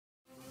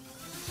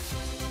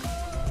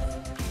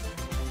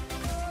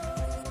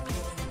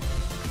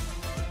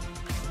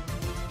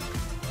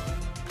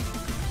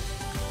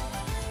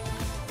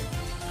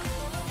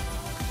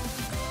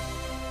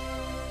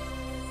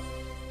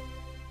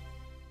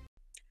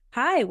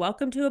Hi,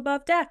 welcome to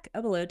Above Deck,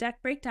 a below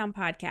deck breakdown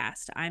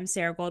podcast. I'm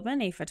Sarah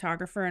Goldman, a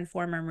photographer and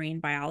former marine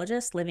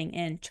biologist living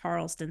in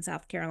Charleston,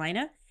 South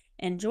Carolina.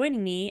 And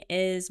joining me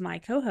is my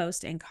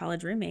co-host and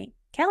college roommate,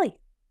 Kelly.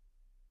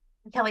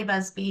 Kelly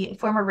Busby,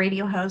 former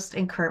radio host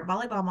and current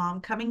volleyball mom,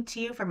 coming to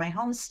you from my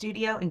home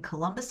studio in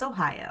Columbus,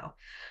 Ohio.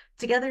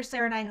 Together,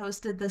 Sarah and I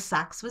hosted the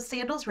Socks with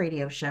Sandals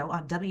radio show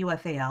on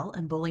WFAL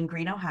in Bowling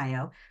Green,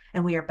 Ohio,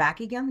 and we are back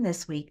again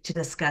this week to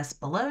discuss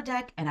Below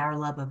Deck and our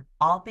love of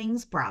all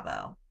things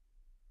Bravo.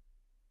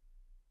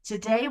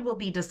 Today, we'll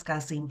be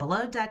discussing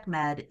Below Deck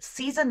Med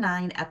Season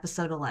 9,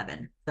 Episode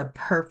 11, The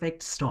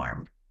Perfect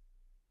Storm.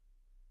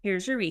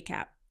 Here's your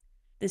recap.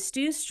 The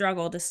stews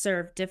struggle to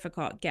serve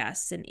difficult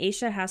guests, and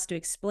Aesha has to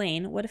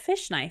explain what a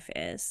fish knife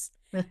is.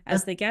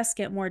 As the guests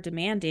get more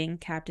demanding,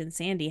 Captain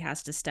Sandy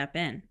has to step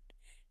in.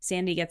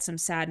 Sandy gets some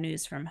sad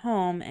news from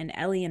home, and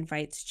Ellie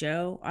invites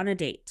Joe on a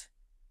date.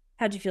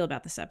 How'd you feel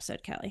about this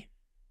episode, Kelly?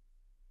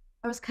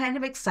 I was kind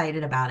of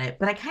excited about it,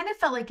 but I kind of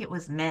felt like it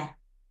was meh.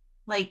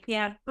 Like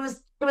Yeah. it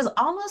was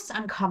almost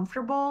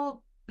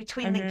uncomfortable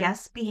between the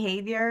guest's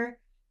behavior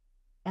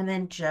and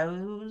then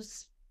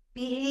Joe's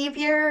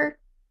behavior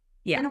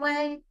in a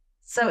way.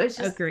 So it's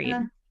just agreed.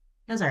 it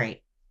was all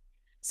right.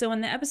 So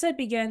when the episode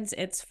begins,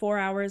 it's 4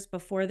 hours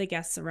before the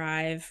guests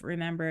arrive.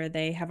 Remember,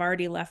 they have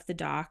already left the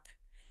dock.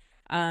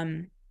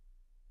 Now,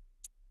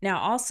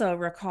 also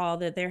recall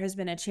that there has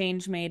been a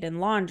change made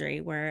in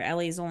laundry where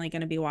Ellie's only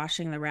going to be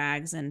washing the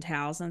rags and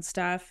towels and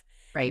stuff.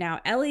 Right. Now,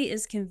 Ellie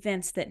is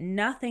convinced that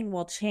nothing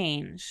will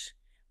change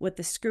with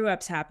the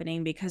screw-ups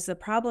happening because the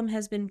problem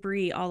has been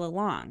Bree all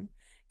along.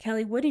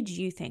 Kelly, what did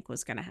you think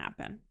was going to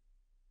happen?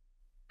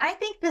 I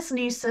think this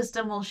new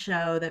system will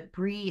show that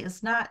Bree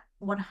is not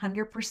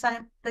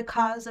 100% the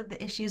cause of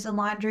the issues in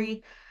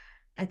laundry.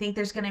 I think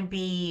this is going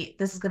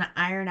to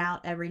iron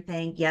out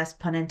everything. Yes,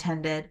 pun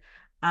intended.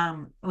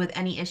 With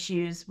any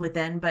issues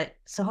within, but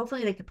so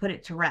hopefully they could put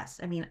it to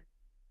rest. I mean,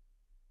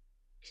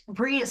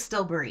 Bree is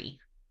still Bree.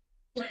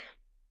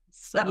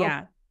 So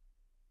yeah.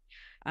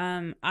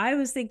 I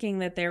was thinking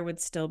that there would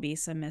still be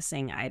some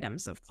missing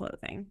items of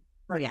clothing.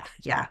 Oh yeah.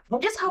 I'm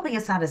just hoping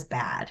it's not as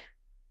bad.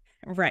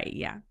 Right,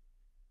 yeah.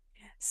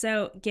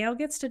 So Gail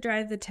gets to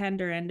drive the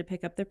tender in to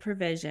pick up the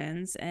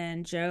provisions,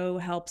 and Joe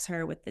helps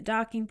her with the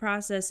docking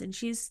process, and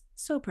she's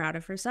so proud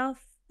of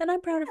herself, and I'm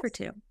proud of her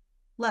too.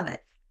 Love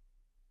it.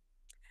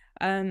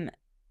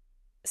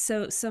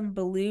 So some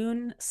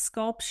balloon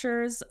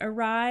sculptures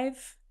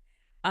arrive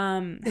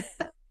at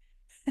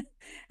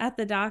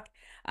the dock.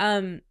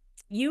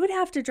 You would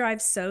have to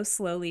drive so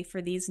slowly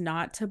for these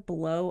not to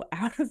blow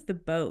out of the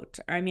boat.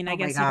 I mean, I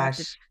guess you'd have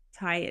to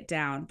tie it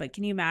down, but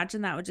can you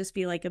imagine that would just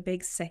be like a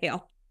big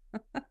sail?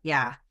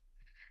 Yeah.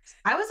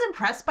 I was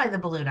impressed by the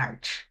balloon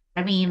arch.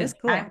 I mean, it's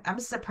cool. I'm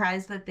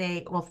surprised that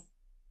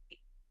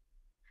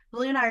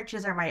balloon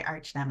arches are my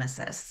arch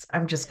nemesis.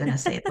 I'm just going to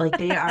say it. Like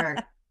they are,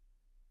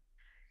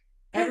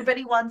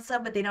 everybody wants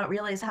them, but they don't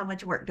realize how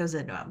much work goes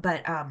into them.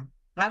 But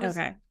I was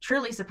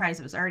truly surprised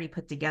it was already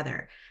put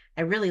together.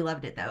 I really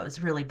loved it though. It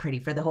was really pretty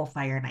for the whole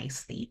fire and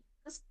ice theme.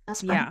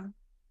 That's fun. Yeah.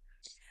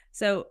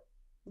 So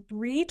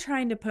Bree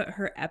trying to put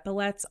her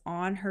epaulets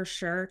on her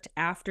shirt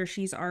after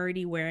she's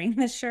already wearing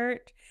the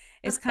shirt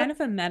is kind of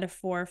a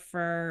metaphor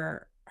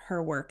for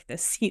her work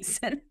this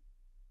season.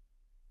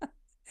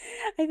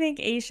 I think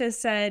Aesha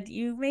said,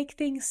 "You make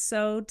things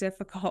so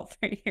difficult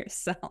for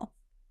yourself."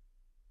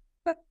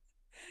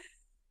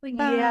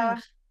 Yeah.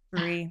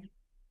 Bree.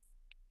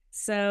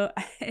 So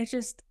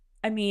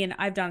I mean,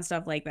 I've done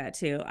stuff like that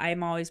too.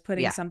 I'm always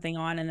putting something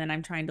on and then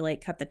I'm trying to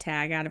like cut the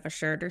tag out of a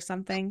shirt or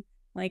something.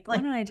 Like, why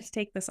don't I just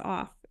take this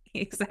off?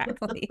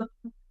 Exactly.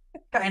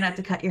 Try not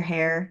to cut your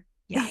hair.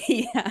 Yeah.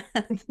 Yeah.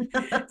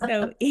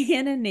 So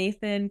Ian and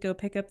Nathan go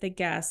pick up the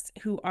guests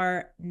who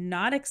are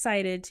not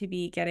excited to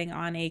be getting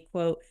on a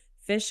quote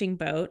fishing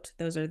boat.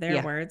 Those are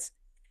their words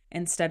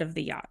instead of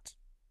the yacht.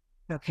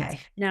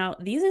 Okay. Now,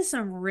 these are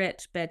some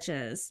rich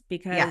bitches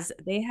because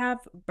they have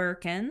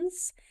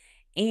Birkins.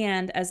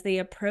 And as they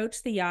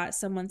approach the yacht,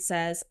 someone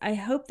says, "I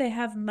hope they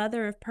have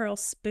mother of pearl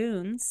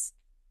spoons."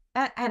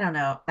 I don't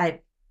know. I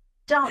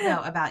don't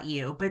know about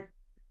you, but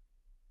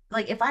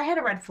like if I had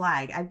a red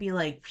flag, I'd be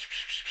like,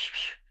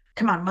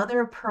 come on,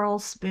 mother of pearl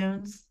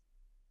spoons.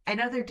 I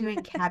know they're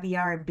doing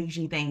caviar and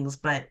bougie things,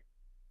 but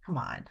come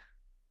on.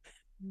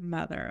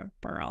 Mother of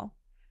pearl.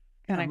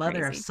 Kind of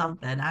mother of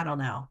something. I don't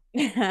know.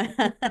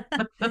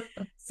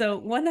 So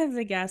one of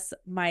the guests,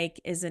 Mike,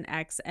 is an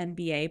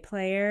ex-NBA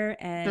player,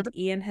 and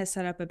Ian has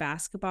set up a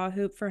basketball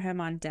hoop for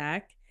him on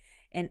deck.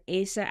 And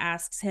Aesha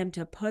asks him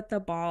to put the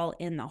ball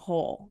in the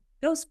hole.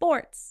 Go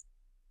sports.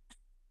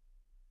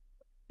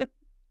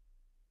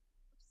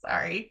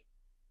 Sorry.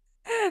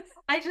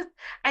 I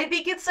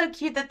think it's so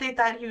cute that they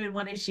thought he would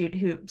want to shoot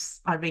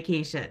hoops on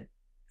vacation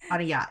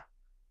on a yacht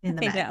in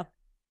the Med.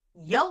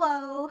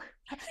 YOLO.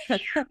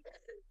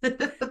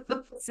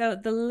 So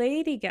the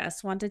lady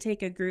guests want to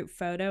take a group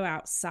photo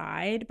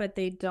outside, but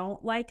they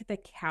don't like the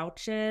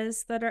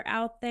couches that are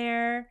out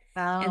there.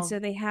 And so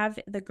they have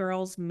the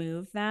girls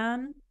move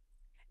them.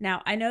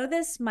 Now, I know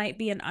this might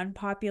be an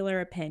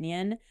unpopular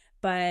opinion,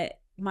 but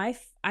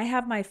I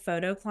have my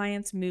photo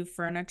clients move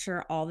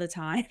furniture all the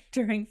time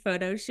during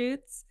photo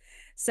shoots.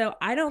 So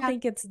I don't Yeah.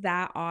 think it's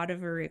that odd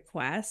of a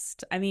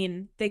request. I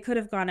mean, they could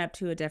have gone up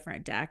to a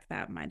different deck.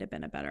 That might have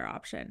been a better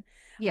option.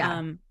 Yeah.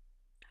 Um,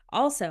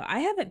 Also, I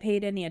haven't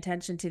paid any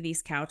attention to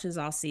these couches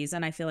all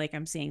season. I feel like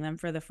I'm seeing them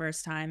for the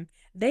first time.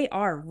 They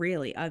are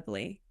really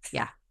ugly.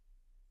 Yeah.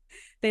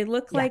 They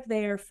look Yeah. like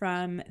they are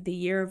from the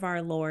year of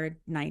our Lord,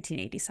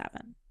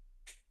 1987.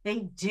 They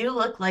do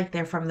look like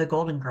they're from the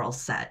Golden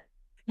Girls set.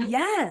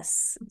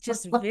 Yes,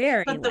 just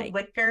very But the like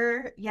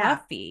wicker, yeah.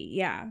 puffy.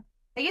 Yeah.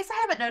 I guess I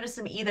haven't noticed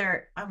them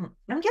either. I'm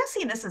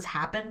guessing this has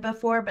happened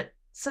before, but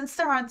since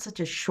they're on such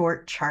a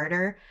short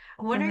charter,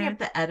 I'm wondering Mm-hmm. if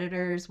the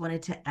editors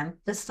wanted to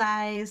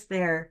emphasize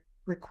their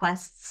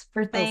requests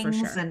for Oh, for things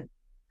sure. and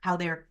how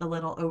they're a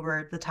little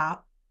over the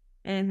top.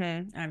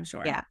 Mm-hmm. I'm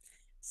sure. Yeah.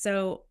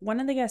 So one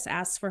of the guests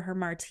asks for her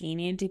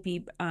martini to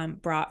be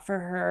brought for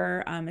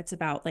her. It's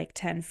about like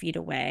 10 feet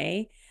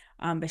away,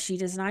 but she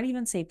does not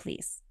even say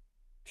please.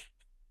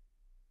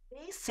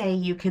 They say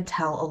you can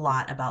tell a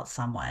lot about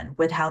someone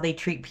with how they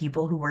treat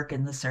people who work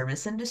in the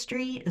service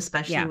industry,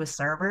 especially Yeah. with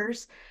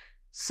servers.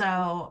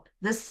 So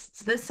this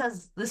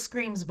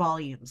screams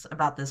volumes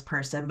about this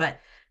person.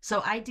 But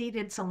so I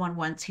dated someone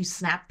once who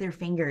snapped their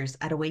fingers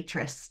at a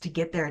waitress to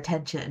get their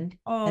attention,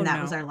 Oh and that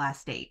was no. our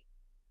last date.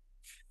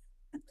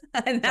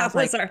 And So I that was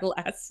was like, our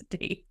last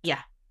date.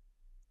 yeah.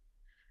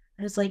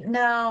 I was like,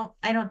 no,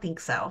 I don't think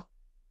so.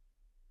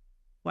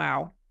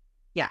 Wow.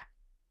 Yeah.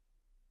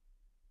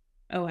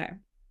 Okay.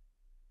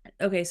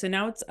 Okay, so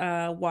now it's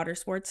water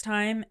sports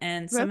time,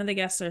 and some Yep. of the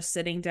guests are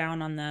sitting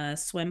down on the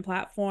swim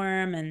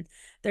platform, and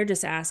they're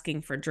just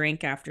asking for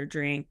drink after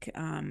drink,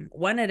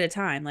 one at a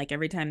time. Like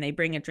every time they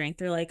bring a drink,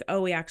 they're like,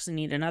 "Oh, we actually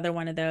need another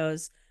one of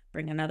those.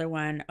 Bring another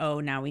one. Oh,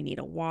 now we need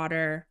a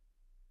water."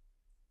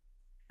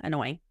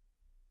 Annoying.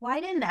 Why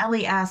didn't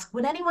Ellie ask,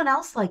 would anyone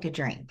else like a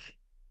drink?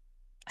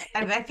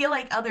 I feel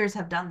like others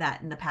have done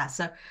that in the past.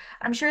 So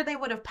I'm sure they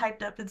would have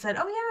piped up and said,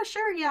 oh, yeah,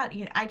 sure. Yeah.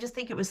 I just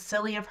think it was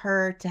silly of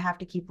her to have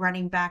to keep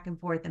running back and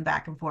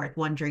forth,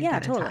 one drink Yeah,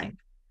 at a totally. time.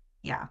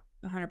 Yeah.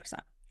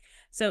 100%.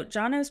 So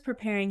Jono's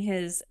preparing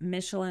his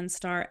Michelin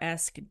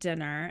star-esque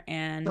dinner,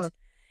 and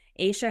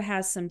Aesha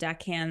has some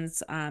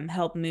deckhands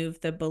help move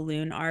the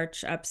balloon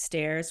arch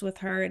upstairs with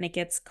her, and it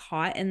gets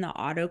caught in the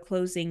auto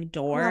closing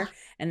door. Ugh,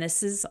 And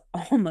this is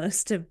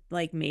almost a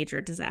like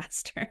major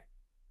disaster.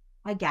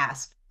 I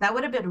gasped. That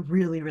would have been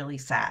really, really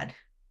sad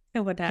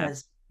It would have.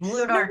 because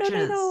balloon No, no,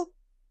 no, arches. no.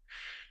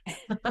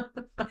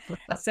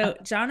 So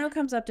Jono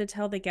comes up to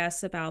tell the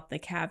guests about the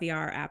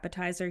caviar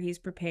appetizer he's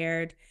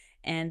prepared,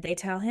 and they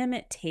tell him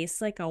it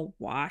tastes like a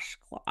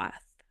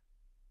washcloth.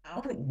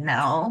 Oh,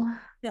 no.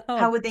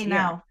 How Oh would they dear.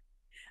 know?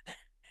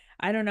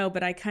 I don't know,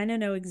 but I kind of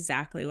know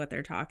exactly what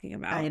they're talking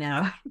I about.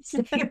 know.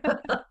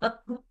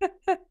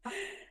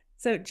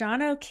 So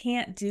Jono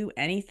can't do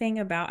anything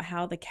about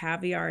how the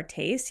caviar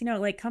tastes. It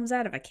like comes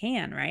out of a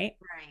can, right?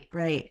 Right,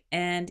 right.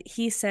 And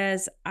he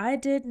says, I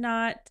did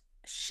not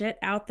shit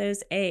out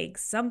those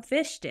eggs. Some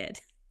fish did.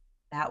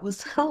 That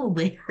was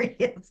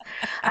hilarious.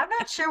 I'm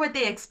not sure what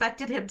they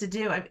expected him to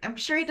do. I'm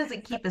sure he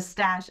doesn't keep a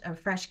stash of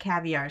fresh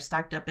caviar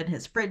stocked up in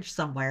his fridge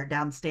somewhere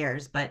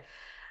downstairs, but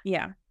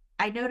Yeah.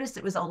 I noticed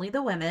it was only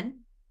the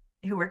women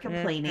who were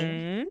complaining.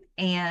 Mm-hmm.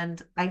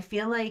 And I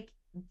feel like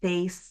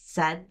they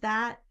said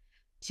that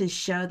to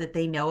show that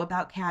they know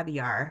about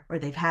caviar or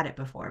they've had it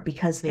before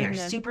because they are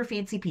Mm-hmm. super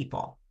fancy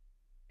people.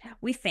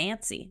 We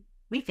fancy,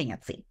 We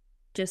fancy.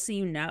 just so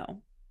you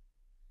know.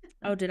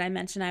 Oh, did I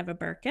mention I have a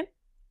Birkin?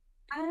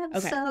 I'm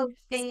Okay. so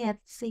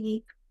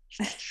fancy.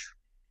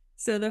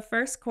 So the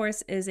first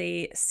course is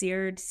a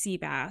seared sea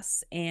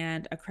bass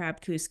and a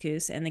crab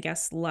couscous, and the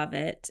guests love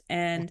it.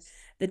 And Yes.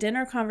 the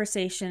dinner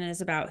conversation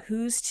is about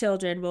whose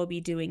children will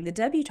be doing the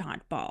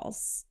debutante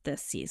balls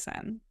this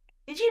season.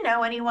 Did you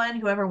know anyone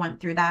who ever went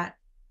through that?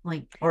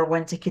 Like, or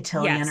went to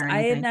cotillion Yes, or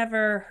I had anything?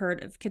 never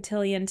heard of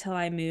cotillion until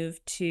I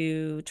moved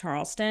to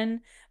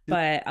Charleston,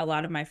 but a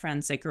lot of my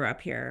friends that grew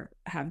up here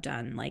have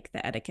done like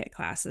the etiquette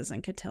classes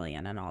and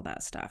cotillion and all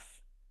that stuff.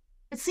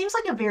 It seems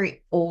like a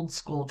very old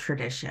school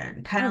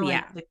tradition, kind Oh of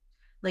yeah.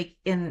 like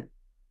in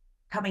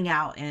coming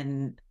out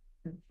in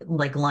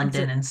like It's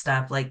London a, and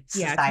stuff, like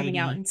yeah, coming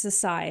out society. in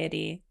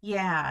society.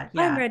 Yeah,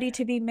 I'm yeah. ready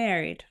to be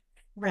married.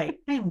 Right.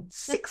 I'm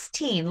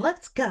 16.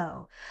 Let's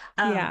go.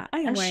 Yeah, I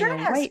am I'm wearing sure a it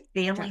has white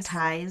family dress.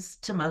 ties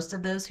to most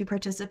of those who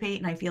participate,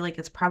 and I feel like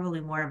it's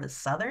probably more of a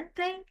Southern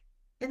thing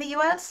in the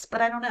US,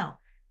 but I don't know.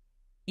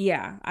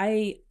 Yeah,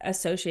 I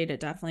associate it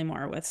definitely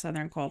more with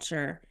Southern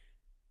culture,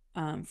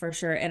 for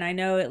sure. And I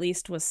know at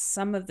least with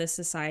some of the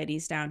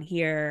societies down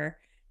here,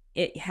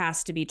 it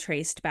has to be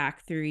traced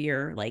back through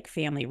your like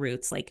family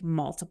roots, like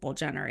multiple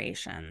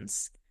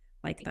generations.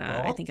 Like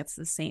I Cool. think it's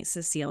the Saint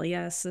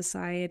Cecilia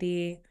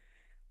Society.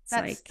 It's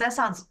like That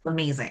sounds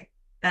amazing.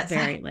 That's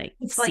very like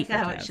it's like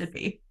how it secretive. should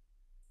be.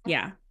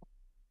 Yeah,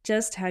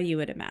 just how you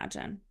would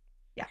imagine.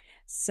 Yeah.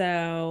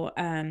 So,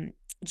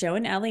 Joe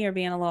and Ellie are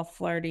being a little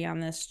flirty on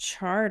this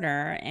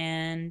charter,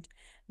 and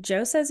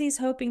Joe says he's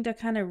hoping to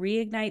kind of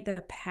reignite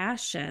the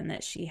passion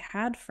that she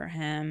had for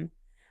him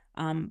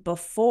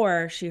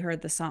before she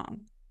heard the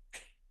song.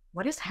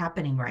 What is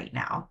happening right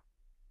now?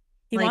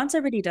 He Like, wants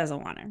her, but he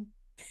doesn't want her.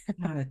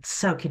 oh, it's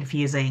so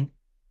confusing.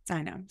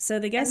 I know. So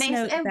the And guests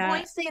note that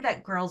boys say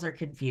that girls are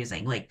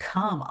confusing. Like,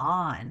 come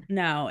on.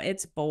 no,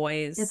 it's It's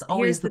boys.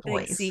 always Here's the the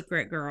big boys.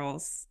 secret,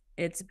 girls.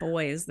 It's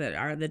boys that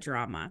are the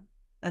drama.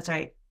 That's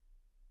right.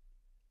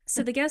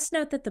 So the guests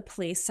note that the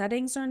place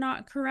settings are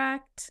not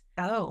correct.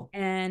 Oh,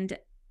 And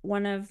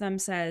one of them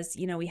says,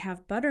 we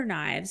have butter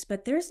knives,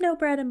 but there's no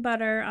bread and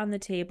butter on the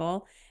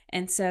table.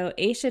 And so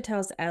Aesha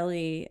tells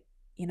Ellie,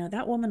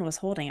 that woman was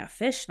holding a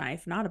fish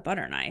knife, not a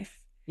butter knife.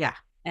 yeah.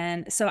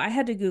 And so I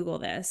had to Google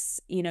this,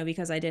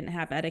 because I didn't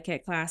have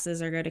etiquette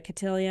classes or go to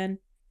Cotillion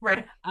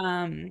Right.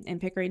 in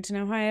Pickerington,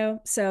 Ohio.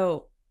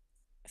 So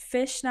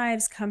fish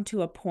knives come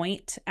to a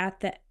point at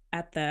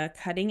the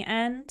cutting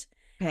end.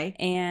 Okay.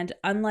 And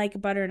unlike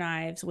butter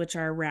knives, which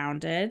are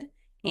rounded,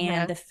 and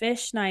Okay. the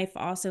fish knife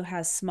also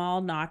has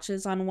small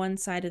notches on one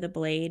side of the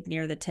blade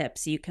near the tip.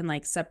 So you can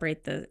like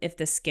separate if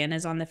the skin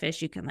is on the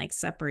fish, you can like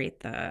separate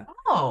the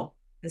Oh,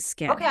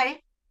 skin.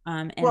 okay.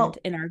 And Well,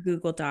 in our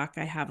Google Doc,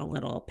 I have a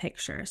little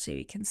picture so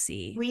you can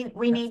see we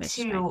the need fish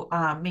knife.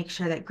 to make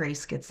sure that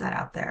Grace gets that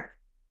out there.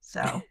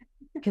 So,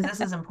 because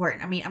this is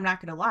important. I mean, I'm not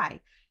going to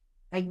lie.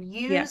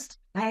 Yeah,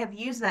 I have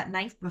used that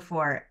knife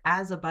before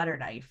as a butter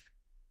knife,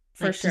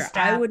 for like sure.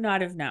 I would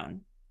not have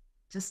known.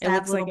 to It stab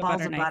looks little like a balls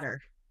butter of knife.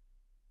 butter.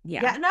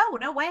 Yeah. Yeah,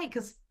 no way.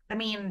 Because I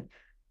mean,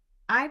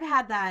 I've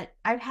had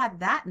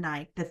that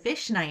knife, the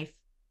fish knife,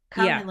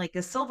 come Yeah. in like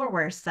a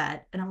silverware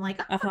set, and I'm like,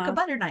 oh, look, a Uh-huh.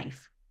 butter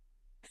knife.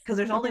 Because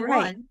there's only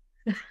Right.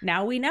 one.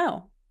 Now we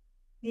know.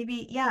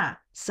 Maybe, yeah.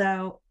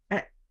 So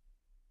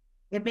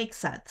it makes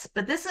sense.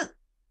 But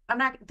I'm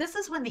not. This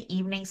is when the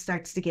evening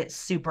starts to get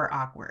super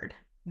awkward.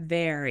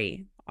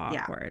 Very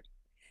Yeah. awkward.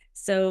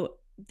 So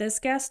this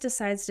guest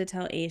decides to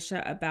tell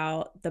Aesha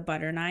about the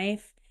butter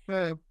knife.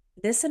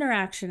 This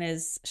interaction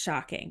is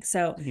shocking.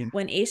 So Yeah.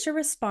 when Aesha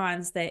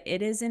responds that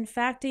it is in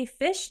fact a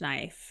fish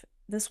knife,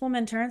 this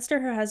woman turns to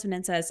her husband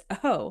and says,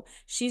 "Oh,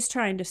 she's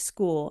trying to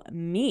school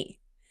me."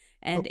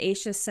 And Oh,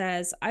 Aesha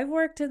says, "I've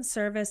worked in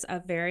service a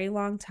very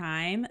long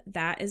time.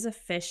 That is a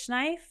fish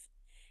knife."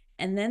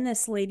 And then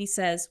this lady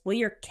says, "Well,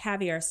 your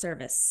caviar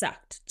service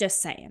sucked.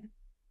 Just saying."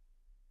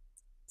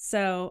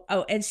 So,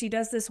 and she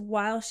does this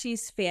while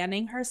she's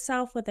fanning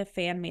herself with a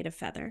fan made of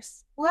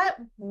feathers. what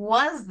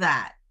was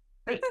that?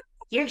 Like,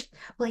 Your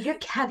your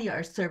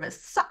caviar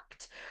service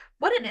sucked.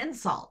 What an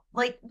insult.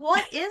 Like,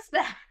 what is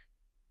that?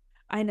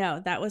 I know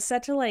that was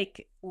such a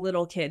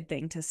little kid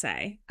thing to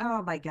say.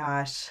 Oh my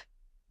gosh.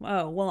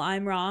 Oh, well,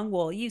 I'm wrong.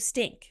 Well, you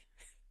stink.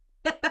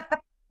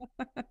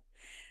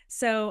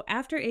 So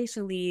after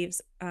Aesha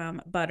leaves,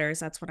 Butters,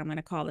 that's what I'm going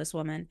to call this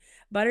woman,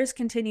 Butters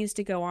continues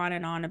to go on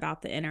and on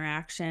about the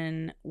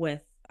interaction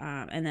with,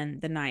 and then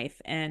the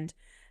knife. And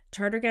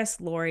charter guest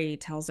Lori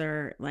tells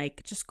her,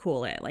 just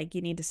cool it.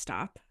 You need to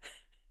stop.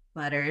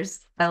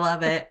 Butters. I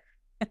love it.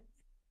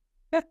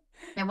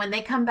 And when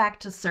they come back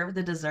to serve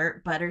the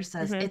dessert, Butters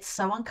says, Mm-hmm. it's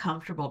so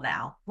uncomfortable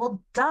now.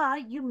 Well, duh,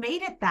 you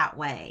made it that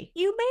way.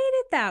 You made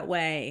it that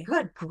way.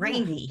 Good Ugh.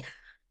 gravy.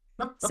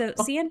 So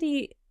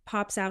Sandy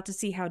pops out to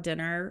see how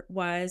dinner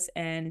was,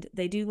 and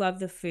they do love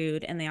the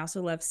food, and they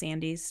also love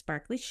Sandy's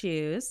sparkly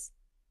shoes.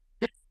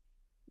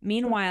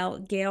 Meanwhile,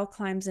 Gail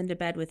climbs into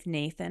bed with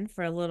Nathan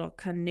for a little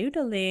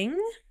canoodling.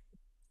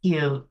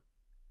 Cute.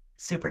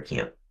 Super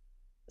cute.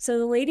 So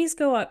the ladies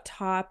go up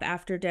top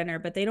after dinner,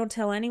 but they don't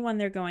tell anyone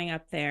they're going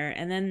up there.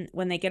 And then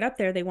when they get up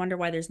there, they wonder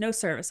why there's no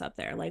service up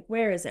there. Like,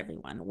 where is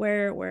everyone?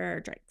 Where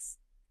are drinks?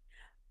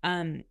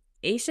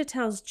 Aesha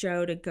tells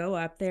Joe to go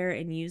up there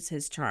and use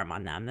his charm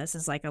on them. This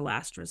is like a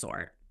last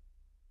resort.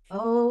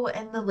 Oh,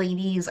 and the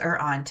ladies are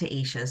on to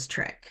Aisha's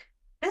trick.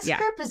 This Yeah.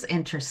 group is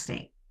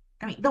interesting.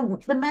 I mean,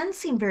 the men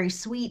seem very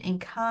sweet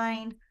and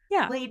kind,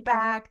 Yeah. laid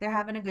back. They're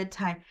having a good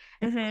time.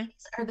 And the Mm-hmm.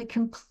 ladies are the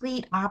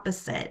complete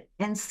opposite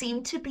and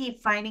seem to be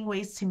finding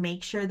ways to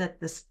make sure that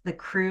the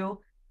crew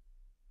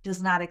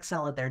does not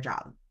excel at their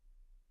job.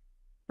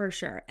 For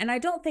sure. And I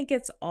don't think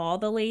it's all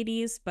the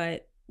ladies,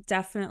 but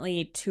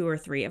definitely 2 or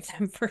 3 of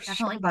them for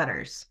Definitely sure.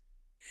 Butters.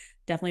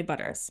 Definitely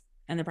Butters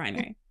and the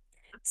primary.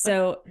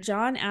 So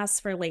John asks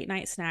for late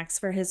night snacks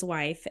for his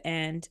wife,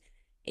 and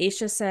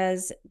Aesha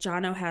says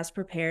Jono has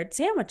prepared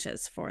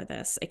sandwiches for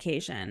this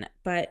occasion,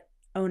 but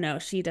oh no,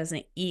 she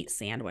doesn't eat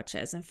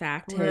sandwiches. In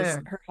fact,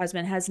 her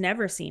husband has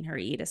never seen her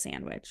eat a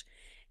sandwich.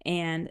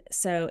 And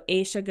so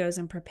Aesha goes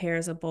and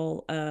prepares a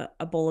bowl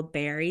of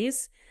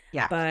berries,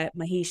 Yeah. but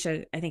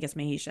Mahisha, I think it's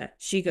Mahisha,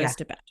 she goes Yeah.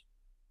 to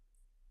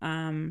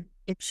bed.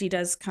 She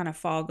does kind of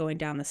fall going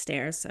down the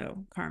stairs,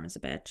 so karma's a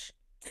bitch.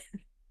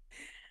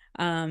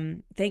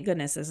 Thank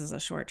goodness this is a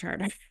short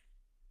charter.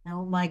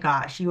 Oh my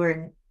gosh,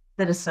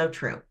 that is so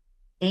true.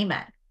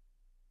 Amen.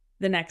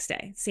 The next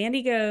day,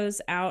 Sandy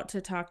goes out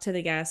to talk to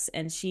the guests,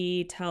 and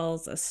she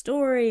tells a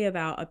story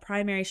about a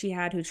primary she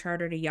had who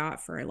chartered a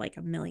yacht for like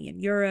 €1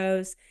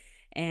 million.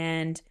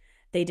 And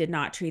they did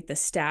not treat the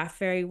staff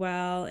very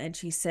well. And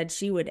she said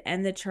she would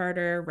end the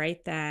charter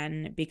right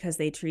then because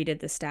they treated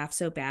the staff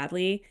so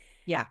badly.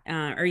 Yeah.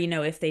 Or,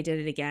 if they did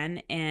it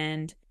again.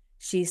 And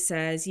she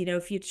says,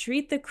 if you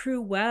treat the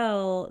crew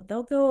well,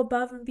 they'll go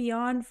above and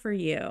beyond for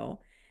you.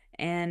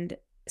 And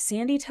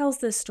Sandy tells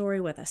this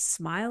story with a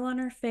smile on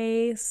her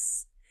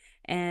face.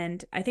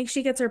 And I think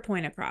she gets her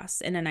point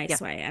across in a Yeah. nice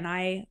way. And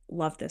I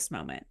love this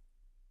moment.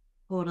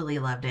 Totally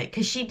loved it.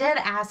 Because she did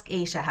ask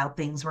Aesha how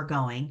things were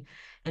going.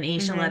 And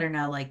Aesha let her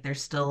know, like, they're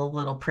still a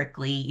little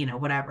prickly,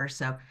 whatever.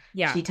 So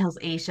Yeah. she tells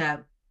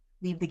Aesha,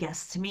 leave the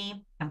guests to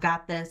me. I've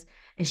got this.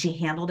 And she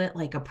handled it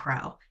like a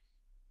pro.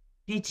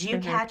 Did you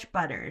catch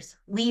Butters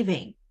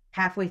leaving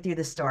halfway through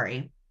the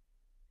story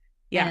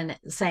and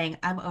saying,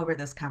 I'm over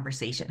this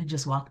conversation, and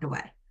just walked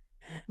away?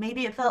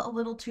 Maybe it felt a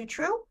little too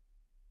true.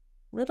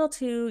 Little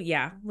too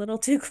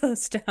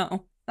close to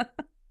home.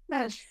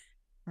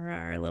 For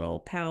our little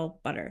pal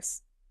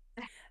Butters.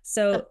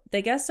 So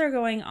the guests are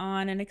going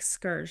on an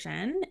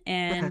excursion,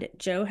 and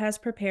Joe has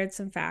prepared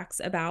some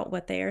facts about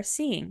what they are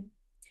seeing.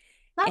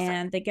 Awesome.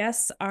 And the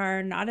guests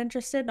are not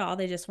interested at all.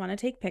 They just want to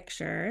take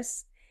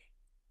pictures.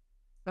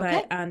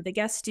 Okay. But the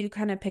guests do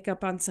kind of pick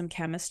up on some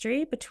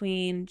chemistry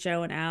between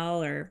Joe and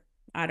Elle, or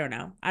I don't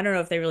know. I don't know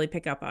if they really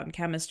pick up on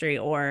chemistry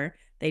or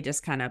they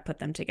just kind of put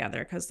them together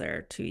because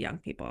they're two young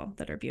people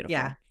that are beautiful.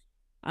 Yeah.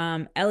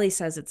 Ellie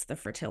says it's the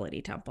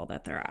fertility temple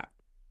that they're at.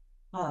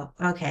 Oh,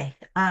 okay.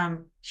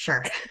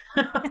 Sure.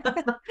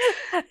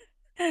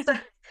 So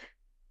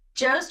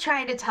Joe's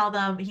trying to tell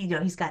them,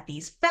 he's got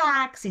these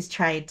facts. He's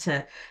trying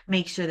to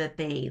make sure that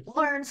they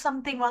learn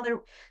something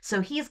so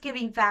he's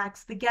giving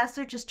facts. The guests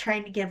are just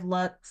trying to give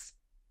looks.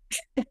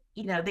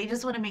 They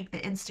just want to make the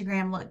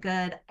Instagram look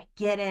good. I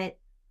get it.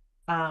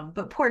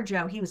 But poor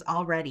Joe, he was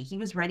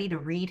ready to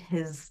read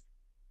his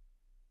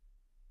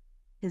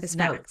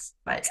notes,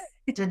 but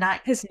did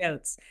not. His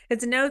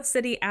notes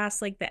that he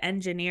asked like the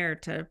engineer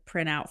to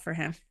print out for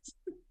him.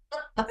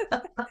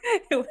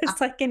 It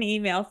was like an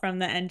email from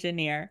the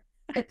engineer.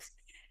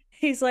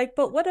 He's like,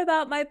 but what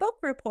about my book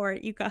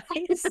report, you guys?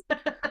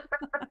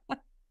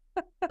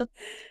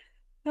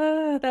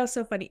 That was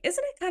so funny.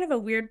 Isn't it kind of a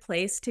weird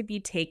place to be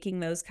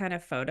taking those kind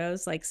of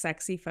photos, like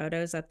sexy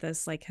photos at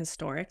this like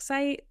historic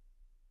site?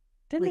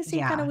 Didn't it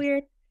seem kind of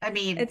weird? I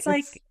mean, it's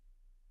like,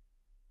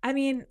 I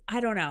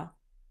don't know.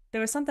 There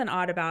was something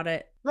odd about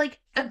it. Like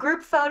a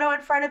group photo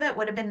in front of it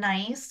would have been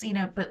nice,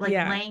 but like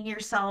laying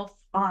yourself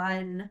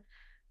on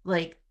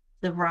like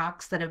the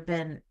rocks that have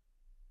been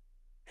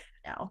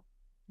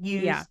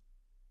used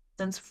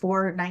since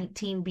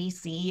 419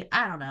 BC.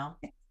 I don't know.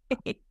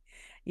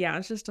 Yeah,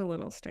 it's just a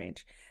little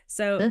strange.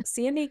 So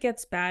Sandy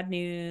gets bad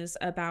news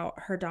about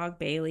her dog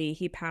Bailey.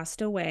 He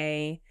passed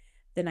away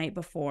the night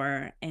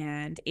before,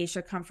 and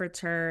Aesha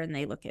comforts her, and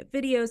they look at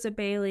videos of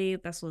Bailey.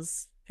 This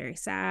was very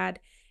sad.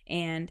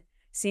 And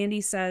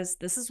Sandy says,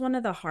 this is one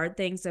of the hard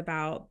things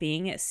about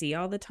being at sea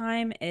all the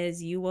time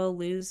is you will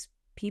lose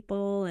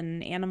people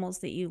and animals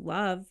that you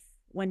love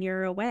when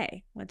you're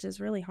away, which is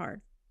really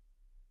hard.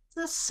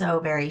 This is so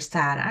very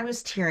sad. I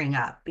was tearing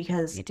up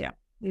because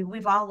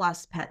we've all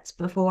lost pets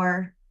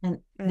before, and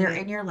they're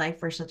in your life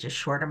for such a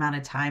short amount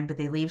of time, but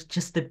they leave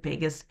just the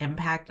biggest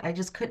impact. I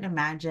just couldn't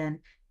imagine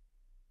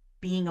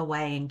being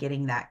away and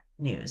getting that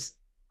news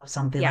of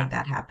something like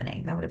that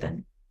happening. That would have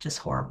been just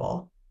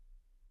horrible.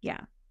 Yeah.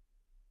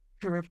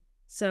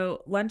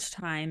 So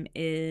lunchtime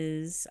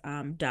is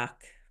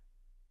duck,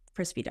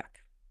 crispy duck.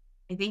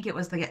 I think it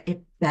was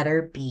it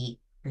better be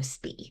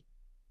crispy.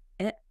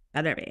 It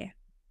better be.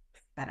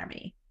 Better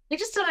be. I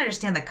just don't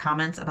understand the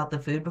comments about the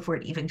food before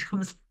it even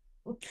comes.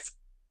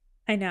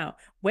 I know.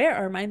 Where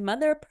are my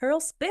mother of pearl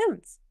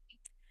spoons?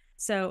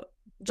 So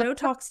Joe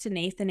talks to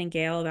Nathan and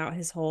Gael about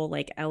his whole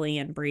like Ellie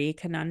and Bree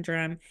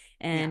conundrum.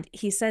 And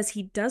he says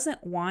he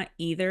doesn't want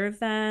either of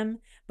them,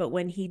 but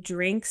when he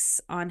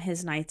drinks on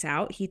his nights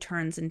out, he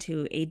turns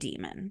into a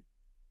demon.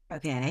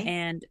 Okay.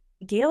 And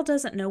Gael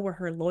doesn't know where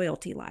her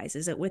loyalty lies.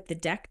 Is it with the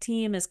deck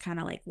team as kind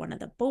of like one of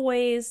the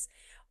boys?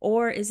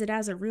 Or is it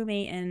as a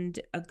roommate and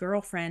a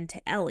girlfriend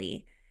to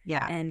Ellie?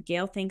 Yeah. And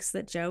Gael thinks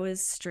that Joe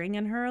is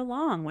stringing her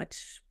along,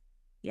 which,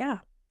 I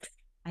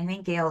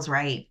think Gail's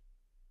right.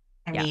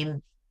 I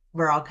mean,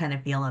 we're all kind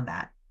of feeling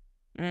that.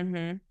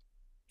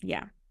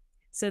 Yeah.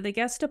 So the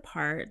guests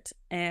depart,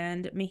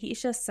 and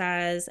Mahisha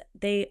says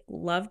they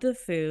loved the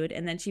food,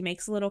 and then she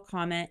makes a little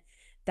comment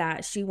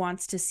that she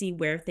wants to see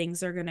where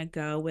things are going to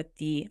go with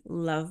the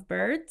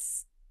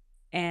lovebirds.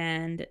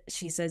 And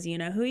she says, you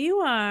know who you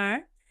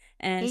are.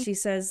 And she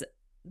says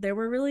there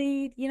were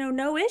really,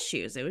 no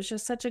issues. It was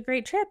just such a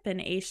great trip. And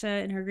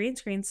Aesha in her green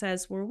screen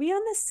says, were we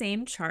on the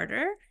same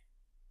charter?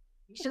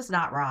 She's just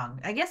not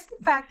wrong. I guess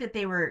the fact that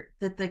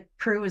the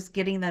crew was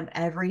getting them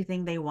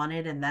everything they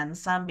wanted and then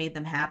some made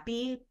them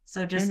happy.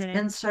 So just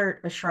insert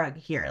a shrug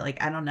here.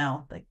 Like, I don't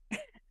know. Like,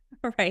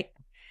 right.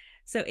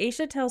 So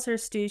Aesha tells her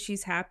Stu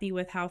she's happy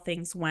with how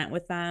things went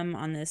with them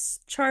on this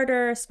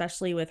charter,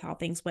 especially with how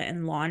things went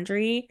in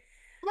laundry.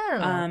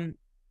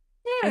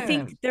 I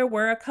think there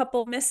were a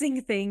couple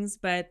missing things,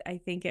 but I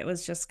think it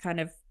was just kind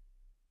of,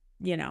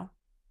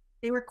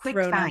 They were quick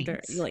thrown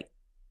under, finds.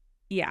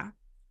 yeah.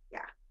 Yeah.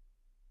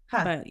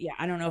 Huh. But yeah,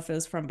 I don't know if it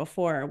was from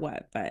before or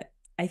what, but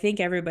I think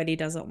everybody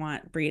doesn't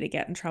want Bree to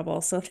get in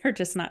trouble, so they're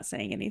just not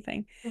saying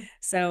anything.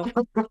 So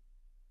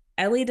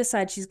Ellie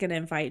decides she's going to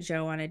invite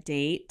Joe on a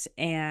date,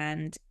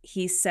 and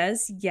he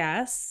says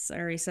yes,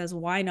 or he says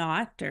why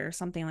not, or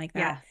something like that.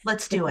 Yeah,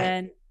 let's But do it.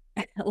 then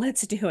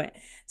let's do it.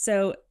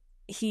 So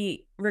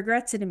he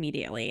regrets it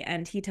immediately,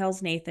 and he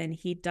tells Nathan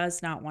he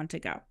does not want to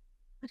go.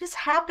 What is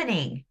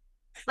happening?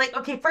 Like,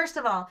 okay, first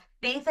of all,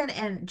 Nathan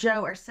and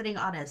Joe are sitting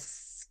on a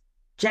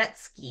jet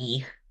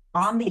ski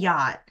on the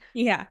yacht,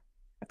 Yeah,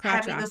 a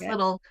crotch having this rocket.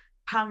 little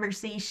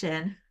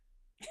conversation.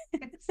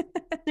 It's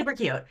super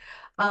cute.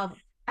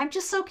 I'm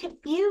just so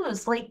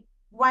confused. Like,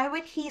 why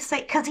would he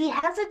say? Because he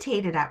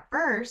hesitated at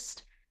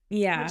first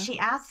when Yeah, she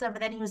asked him,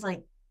 and then he was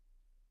like,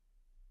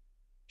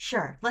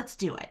 "Sure, let's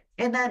do it."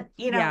 And then,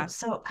 yeah.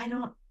 so I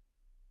don't.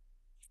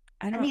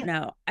 I I don't mean,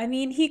 know. I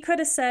mean, he could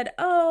have said,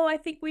 "Oh, I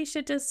think we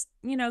should just,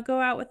 go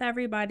out with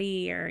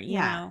everybody," or,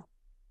 yeah,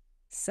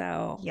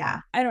 So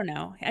yeah, I don't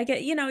know. I get,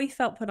 he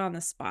felt put on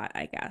the spot,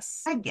 I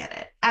guess. I get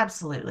it.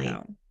 Absolutely.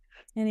 So,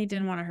 and he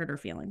didn't want to hurt her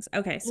feelings.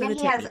 Okay, so And the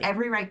he tip has meeting.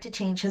 every right to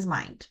change his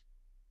mind.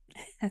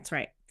 That's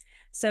right.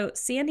 So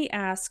Sandy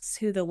asks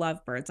who the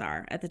lovebirds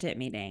are at the tip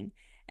meeting,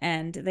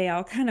 and they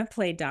all kind of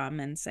play dumb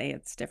and say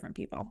it's different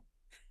people.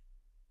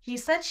 She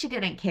said she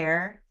didn't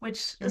care,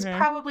 which is Hmm.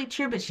 probably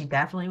true, but she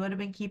definitely would have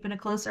been keeping a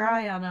closer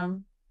eye on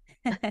him.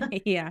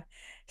 Yeah.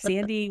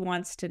 Sandy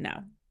wants to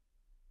know.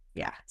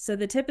 Yeah. So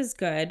the tip is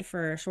good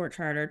for a short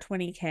charter,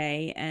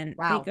 20K, and thank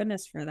Wow.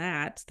 goodness for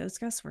that. Those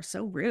guests were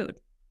so rude.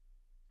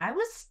 I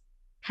was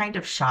kind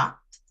of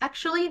shocked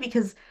actually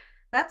because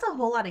that's a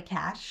whole lot of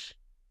cash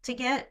to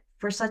get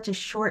for such a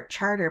short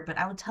charter. But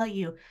I will tell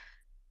you,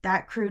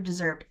 that crew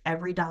deserved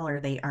every dollar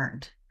they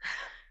earned.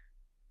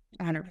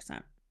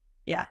 100%.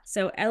 Yeah.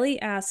 So Ellie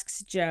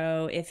asks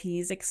Joe if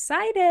he's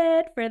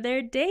excited for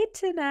their date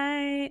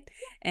tonight.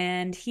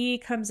 And he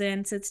comes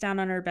in, sits down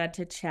on her bed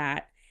to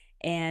chat.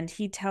 And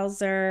he tells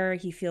her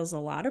he feels a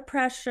lot of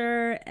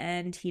pressure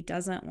and he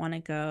doesn't want to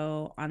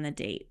go on the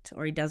date,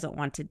 or he doesn't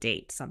want to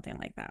date, something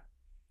like that.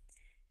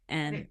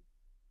 And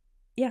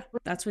yeah,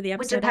 that's where the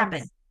What just episode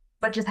happened? ends.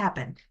 What just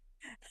happened?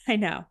 I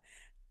know.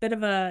 Bit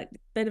of a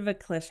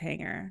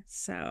cliffhanger.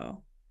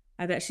 So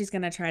I bet she's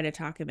gonna try to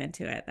talk him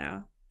into it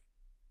though.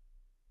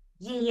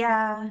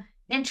 Yeah.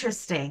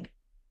 Interesting.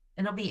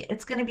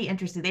 It's going to be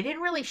interesting. They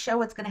didn't really show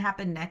what's going to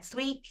happen next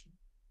week,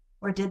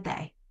 or did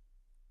they?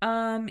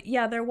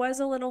 Yeah, there was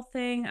a little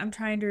thing. I'm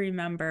trying to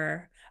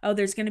remember. Oh,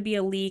 there's gonna be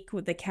a leak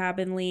with the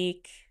cabin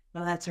leak.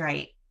 Well, that's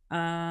right.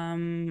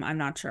 I'm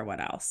not sure what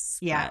else,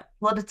 Yeah. but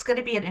Well, it's going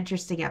to be an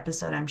interesting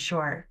episode, I'm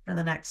sure, for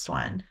the next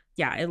one.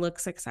 yeah, it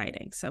looks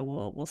exciting. So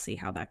we'll see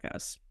how that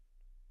goes.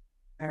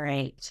 All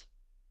right.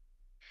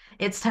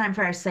 It's time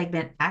for our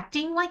segment,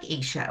 Acting Like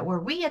Aesha, where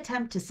we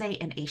attempt to say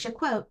an Aesha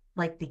quote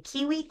like the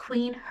Kiwi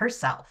Queen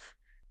herself.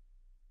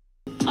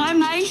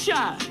 I'm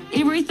Aesha.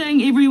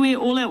 Everything, everywhere,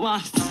 all at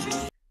once.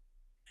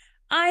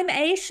 I'm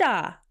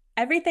Aesha.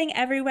 Everything,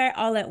 everywhere,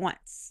 all at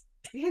once.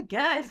 You're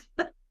good.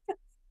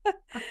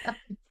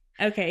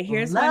 Okay,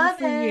 here's one Love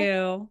for it. you.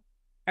 All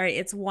right,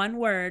 it's one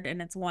word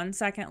and it's 1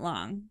 second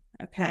long.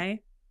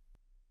 Okay.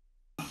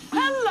 Okay.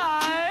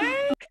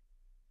 Hello.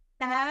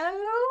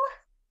 No.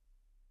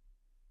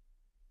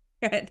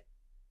 Good.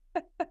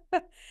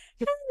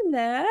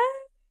 Hello.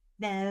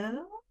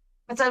 No.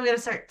 That's what I'm going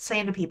to start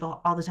saying to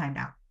people all the time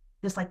now.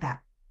 Just like that.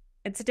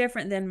 It's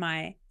different than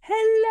my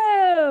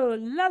hello,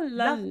 la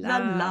la La la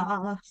la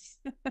la.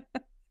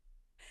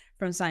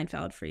 from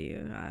Seinfeld for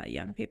you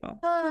young people.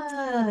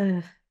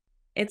 Uh,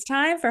 It's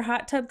time for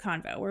Hot Tub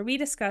Convo, where we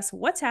discuss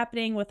what's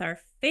happening with our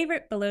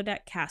favorite Below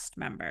Deck cast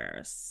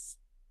members.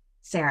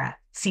 Sarah,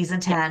 season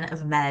Yeah, 10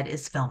 of Med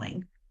is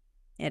filming.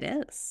 it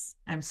is.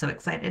 I'm so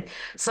excited.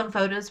 Some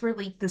photos were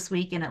leaked this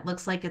week, and it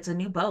looks like it's a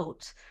new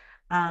boat.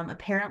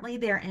 Apparently,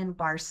 they're in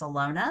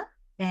Barcelona.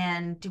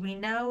 And do we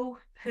know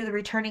who the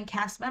returning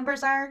cast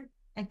members are?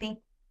 I think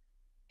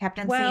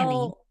Captain Sandy.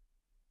 Well,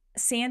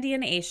 Sandy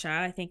and Aesha,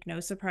 I think no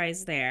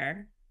surprise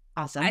there.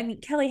 I Awesome.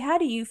 mean, Kelly, how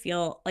do you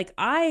feel? Like,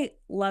 I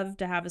love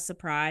to have a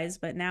surprise,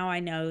 but now I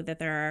know that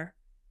there are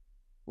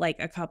like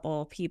a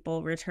couple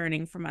people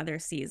returning from other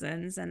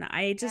seasons, and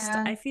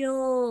Yeah. I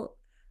feel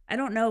I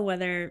don't know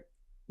whether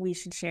we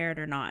should share it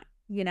or not,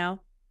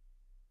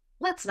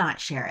 Let's not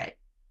share it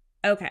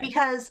Okay.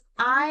 because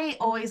I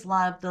always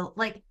loved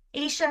like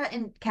Aesha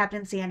and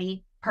Captain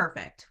Sandy.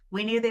 Perfect.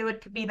 We knew they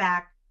would be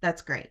back.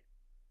 That's great.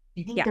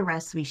 I think Yeah. the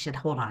rest we should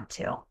hold on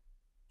to.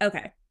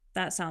 Okay.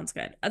 That sounds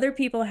good. Other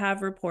people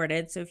have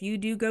reported, so if you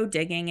do go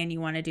digging and you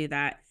want to do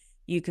that,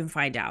 you can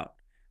find out.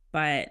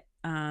 But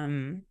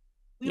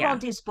We yeah.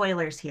 won't do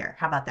spoilers here.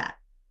 How about that?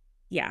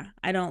 Yeah,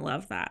 I don't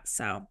love that.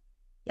 So,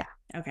 Yeah.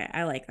 okay,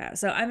 I like that.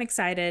 So, I'm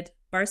excited.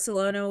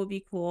 Barcelona will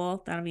be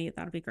cool. That'll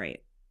be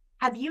great.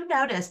 Have you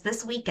noticed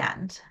this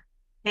weekend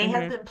they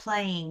have Mhm. been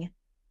playing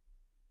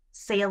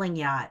Sailing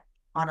Yacht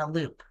on a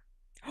loop?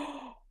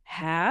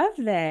 Have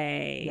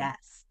they?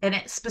 Yes. And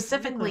it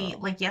specifically, Ooh.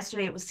 like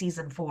yesterday, it was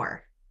season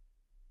 4.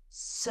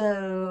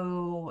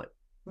 So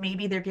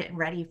maybe they're getting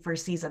ready for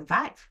season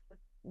 5.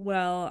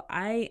 Well,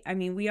 I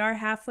mean, we are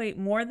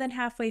more than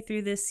halfway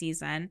through this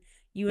season.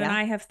 You and Yeah.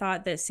 I have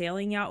thought that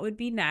Sailing Yacht would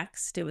be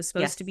next. It was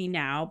supposed to Yes. be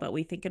now, but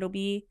we think it'll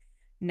be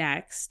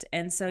next.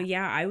 And so,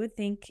 yeah, I would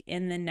think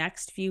in the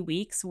next few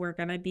weeks, we're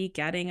going to be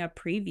getting a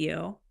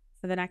preview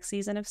for the next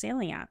season of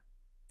Sailing Yacht.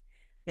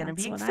 Gonna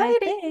That's be what I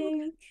exciting.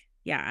 think.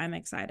 Yeah, I'm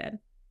excited.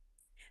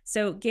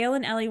 So Gail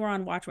and Ellie were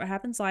on Watch What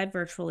Happens Live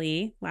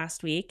virtually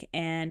last week,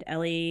 and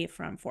Ellie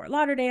from Fort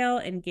Lauderdale,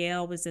 and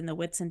Gail was in the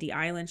Whitsunday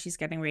Island. She's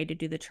getting ready to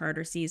do the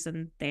charter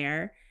season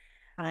there.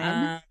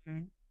 Fun.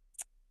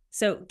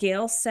 So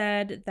Gail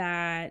said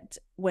that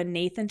when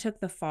Nathan took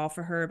the fall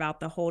for her about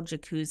the whole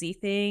jacuzzi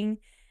thing,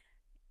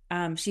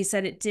 she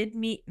said it did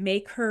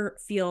make her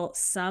feel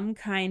some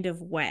kind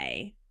of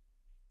way.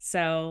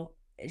 So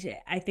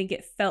I think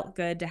it felt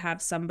good to have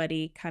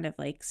somebody kind of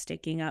like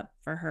sticking up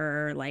for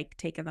her, like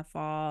taking the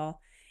fall,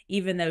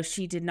 even though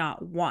she did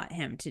not want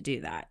him to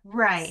do that.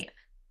 Right.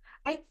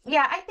 I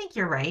think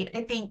you're right.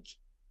 I mean,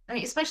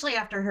 especially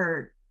after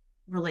her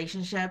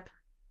relationship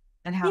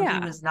and how he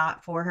Yeah, was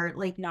not for her.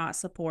 Like, not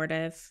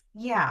supportive.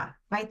 yeah,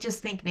 I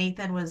just think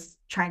Nathan was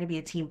trying to be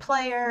a team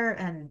player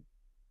and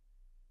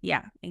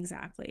Yeah,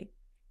 exactly.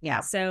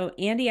 yeah, So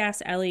Andy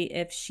asked Ellie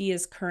if she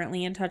is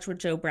currently in touch with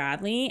Joe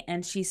Bradley,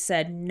 and she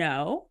said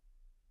no,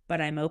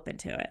 but I'm open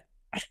to it.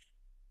 of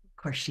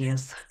course she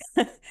is.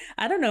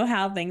 I don't know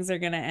how things are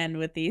going to end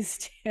with these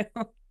two.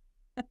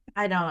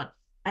 I don't.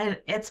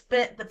 It's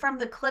been from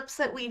the clips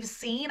that we've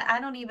seen.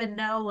 I don't even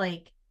know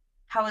like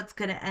how it's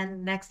going to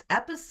end next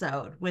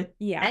episode with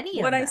Yeah.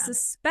 any What of I them.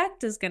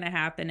 suspect is going to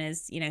happen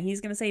is,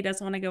 he's going to say he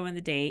doesn't want to go on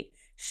the date.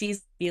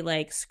 She's be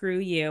like, screw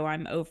you,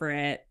 I'm over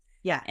it.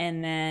 Yeah.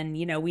 And then,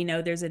 we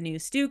know there's a new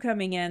stew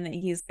coming in that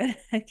he's going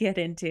to get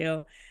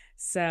into.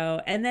 So,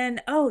 and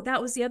then, oh,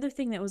 that was the other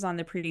thing that was on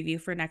the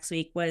preview for next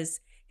week was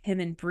him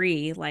and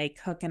Bree like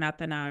hooking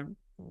up in a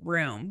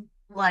room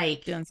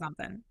Like doing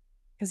something.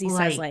 Because he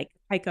says, like,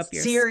 hike up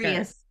your skirt.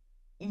 serious.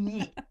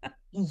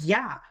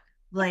 Yeah.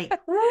 Like it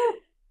was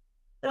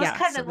Yeah,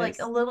 kind so of like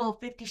a little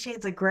 50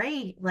 Shades of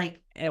Grey,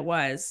 like it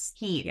was.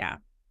 heat. Yeah.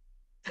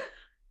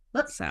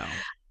 So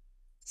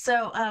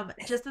So,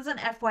 just as an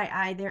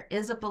FYI, there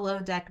is a Below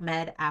Deck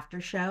Med after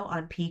show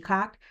on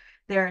Peacock.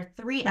 There are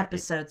 3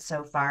 episodes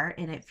so far,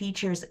 and it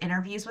features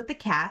interviews with the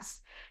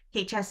cast.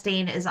 Kate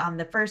Chastain is on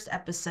the first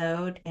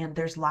episode, and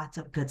there's lots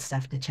of good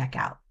stuff to check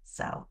out.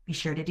 So be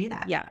sure to do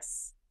that.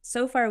 yes.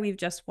 So far, we've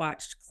just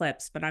watched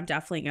clips, but I'm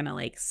definitely going to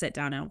like sit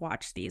down and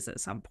watch these at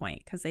some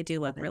point because they do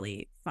look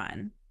really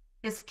fun.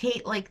 Is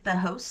Kate like the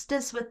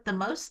hostess with the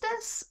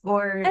mostess,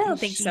 or I don't is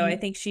think so. I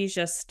think she's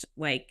just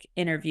like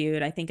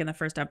interviewed, I think in the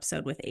first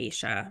episode with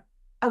Aesha.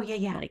 Oh,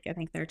 yeah. Like, I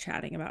think they're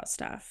chatting about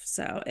stuff.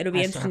 So it'll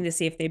be interesting to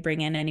see if they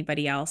bring in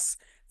anybody else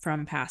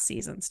from past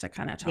seasons to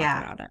kind of talk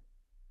about it.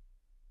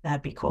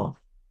 That'd be cool.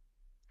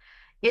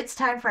 It's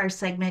time for our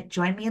segment,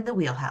 Join Me in the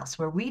Wheelhouse,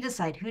 where we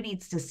decide who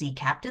needs to see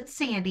Captain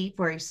Sandy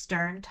for a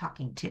stern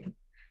talking to.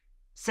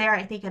 Sarah,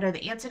 I think I know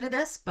the answer to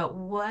this, but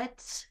who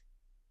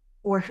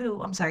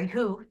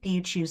do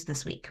you choose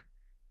this week?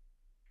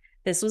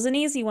 This was an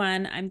easy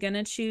one. I'm going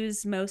to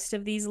choose most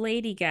of these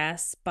lady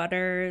guests,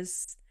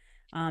 Butters,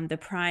 the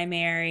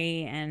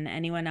primary, and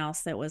anyone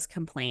else that was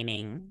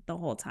complaining the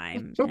whole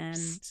time.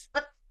 And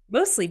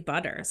mostly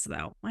Butters,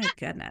 though. My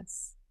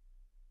goodness.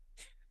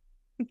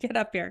 Get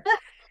up here.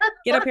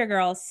 Get up here,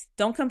 girls.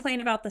 Don't complain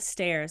about the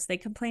stairs. They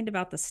complained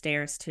about the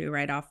stairs, too,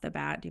 right off the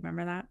bat. Do you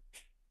remember that?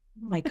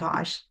 Oh my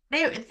gosh.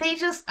 They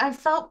just, I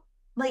felt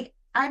like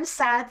I'm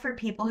sad for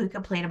people who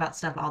complain about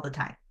stuff all the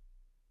time.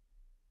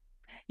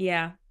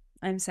 Yeah,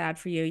 I'm sad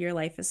for you. Your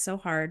life is so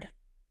hard.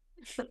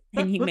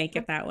 And you make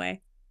it that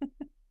way.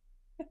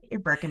 Get your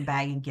Birkin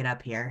bag and get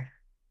up here.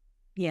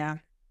 Yeah.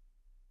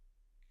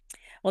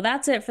 Well,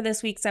 that's it for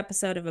this week's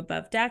episode of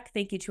Above Deck.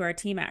 Thank you to our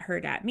team at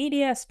Hurrdat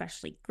Media,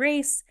 especially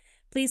Grace.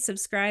 Please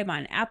subscribe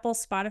on Apple,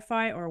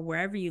 Spotify, or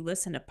wherever you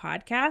listen to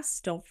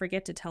podcasts. Don't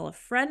forget to tell a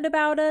friend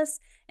about us,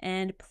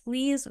 and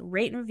please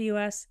rate and review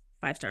us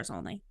 5 stars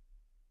only.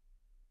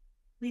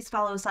 Please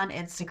follow us on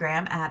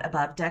Instagram at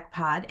Above Deck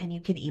Pod, and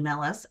you can email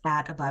us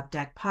at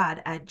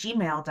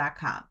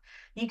abovedeckpod@gmail.com.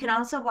 You can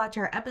also watch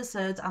our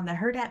episodes on the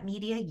Hurrdat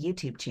Media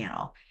YouTube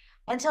channel.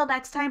 Until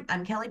next time,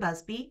 I'm Kelly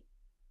Busby.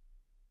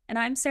 And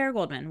I'm Sarah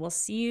Goldman. We'll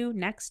see you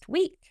next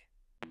week.